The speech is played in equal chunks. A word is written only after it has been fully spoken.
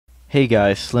Hey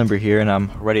guys, Slimber here, and I'm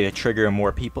ready to trigger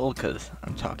more people because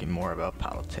I'm talking more about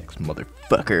politics,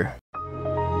 motherfucker.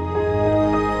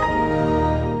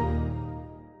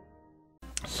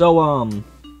 So,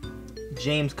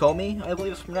 James Comey, I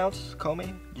believe it's pronounced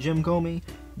Comey, Jim Comey,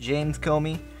 James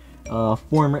Comey,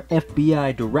 former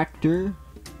FBI director.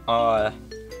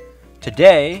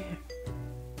 Today,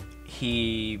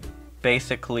 he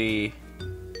basically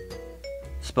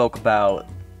spoke about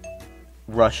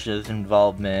Russia's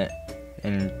involvement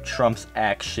in Trump's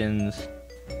actions.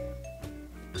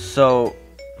 So,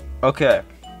 okay.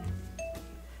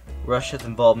 Russia's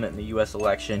involvement in the US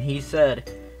election. He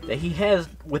said that he has,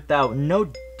 without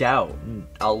no doubt, and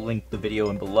I'll link the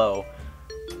video in below,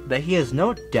 that he has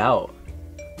no doubt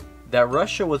that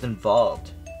Russia was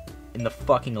involved in the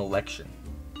fucking election.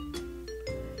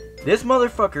 This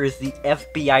motherfucker is the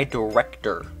FBI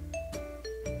director.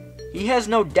 He has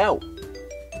no doubt.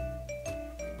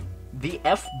 The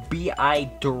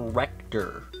FBI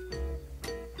director.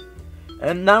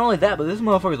 And not only that, but this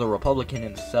motherfucker's a Republican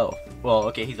himself. Well,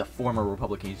 okay, he's a former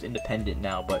Republican. He's independent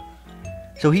now, but...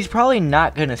 So he's probably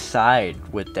not gonna side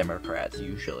with Democrats,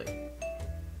 usually.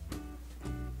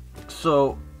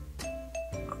 So...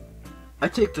 I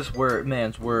take this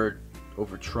man's word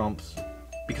over Trump's.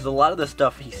 Because a lot of the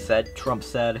stuff Trump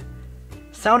said,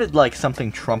 sounded like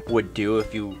something Trump would do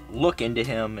if you look into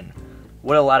him and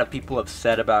what a lot of people have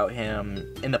said about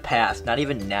him in the past, not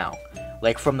even now.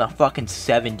 Like from the fucking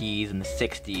 70s and the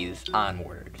 60s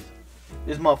onwards.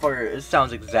 This motherfucker, it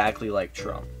sounds exactly like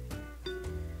Trump.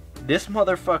 This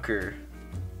motherfucker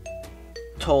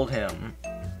told him,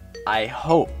 I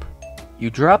hope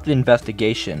you drop the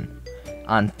investigation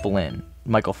on Flynn,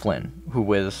 Michael Flynn, who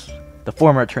was the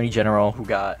former attorney general who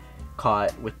got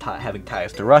caught with having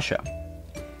ties to Russia.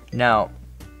 Now,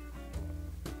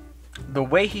 the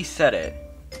way he said it,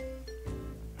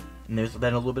 and there's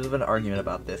been a little bit of an argument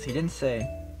about this, he didn't say,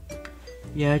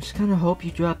 yeah, I just kind of hope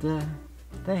you drop the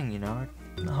thing, you know,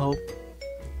 I hope,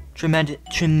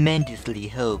 tremendously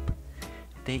hope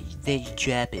that you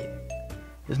drop it.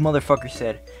 This motherfucker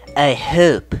said, I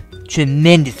hope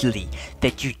tremendously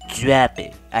that you drop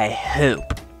it, I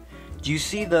hope. Do you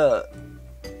see it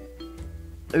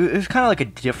was kind of like a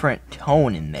different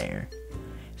tone in there.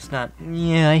 It's not,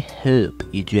 yeah, I hope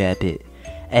you drop it.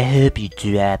 I hope you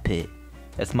drop it.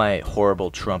 That's my horrible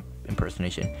Trump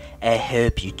impersonation. I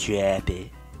hope you drop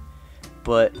it.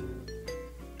 But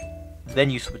then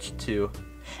you switch to,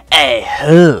 I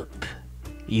hope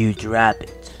you drop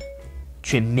it.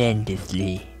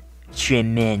 Tremendously.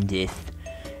 Tremendous.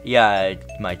 Yeah,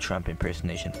 my Trump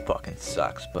impersonation fucking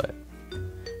sucks, but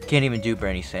can't even do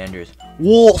Bernie Sanders.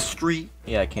 Wall Street.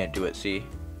 Yeah, I can't do it, see?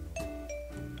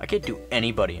 I can't do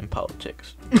anybody in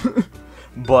politics.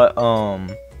 But,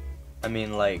 I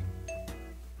mean, like,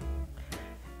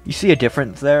 you see a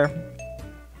difference there?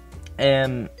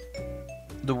 And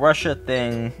the Russia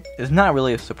thing is not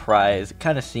really a surprise. It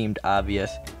kind of seemed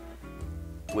obvious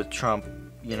with Trump,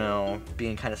 you know,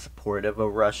 being kind of supportive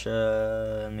of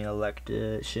Russia in the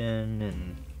election,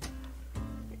 and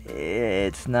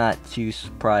it's not too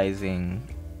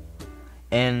surprising.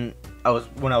 And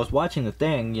when I was watching the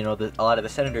thing, you know, a lot of the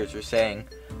senators were saying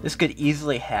this could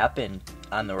easily happen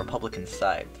on the Republican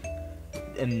side.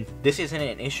 And this isn't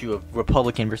an issue of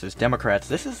Republican versus Democrats.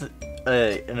 This is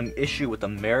an issue with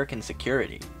American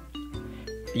security.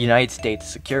 United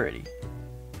States security.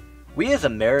 We as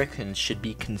Americans should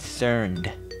be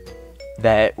concerned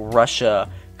that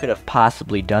Russia could have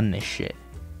possibly done this shit.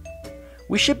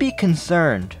 We should be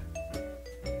concerned.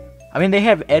 I mean, they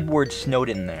have Edward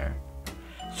Snowden there.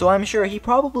 So I'm sure he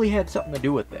probably had something to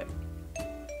do with it.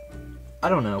 I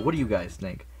don't know. What do you guys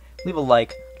think? Leave a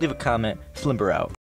like, leave a comment, Slimber out.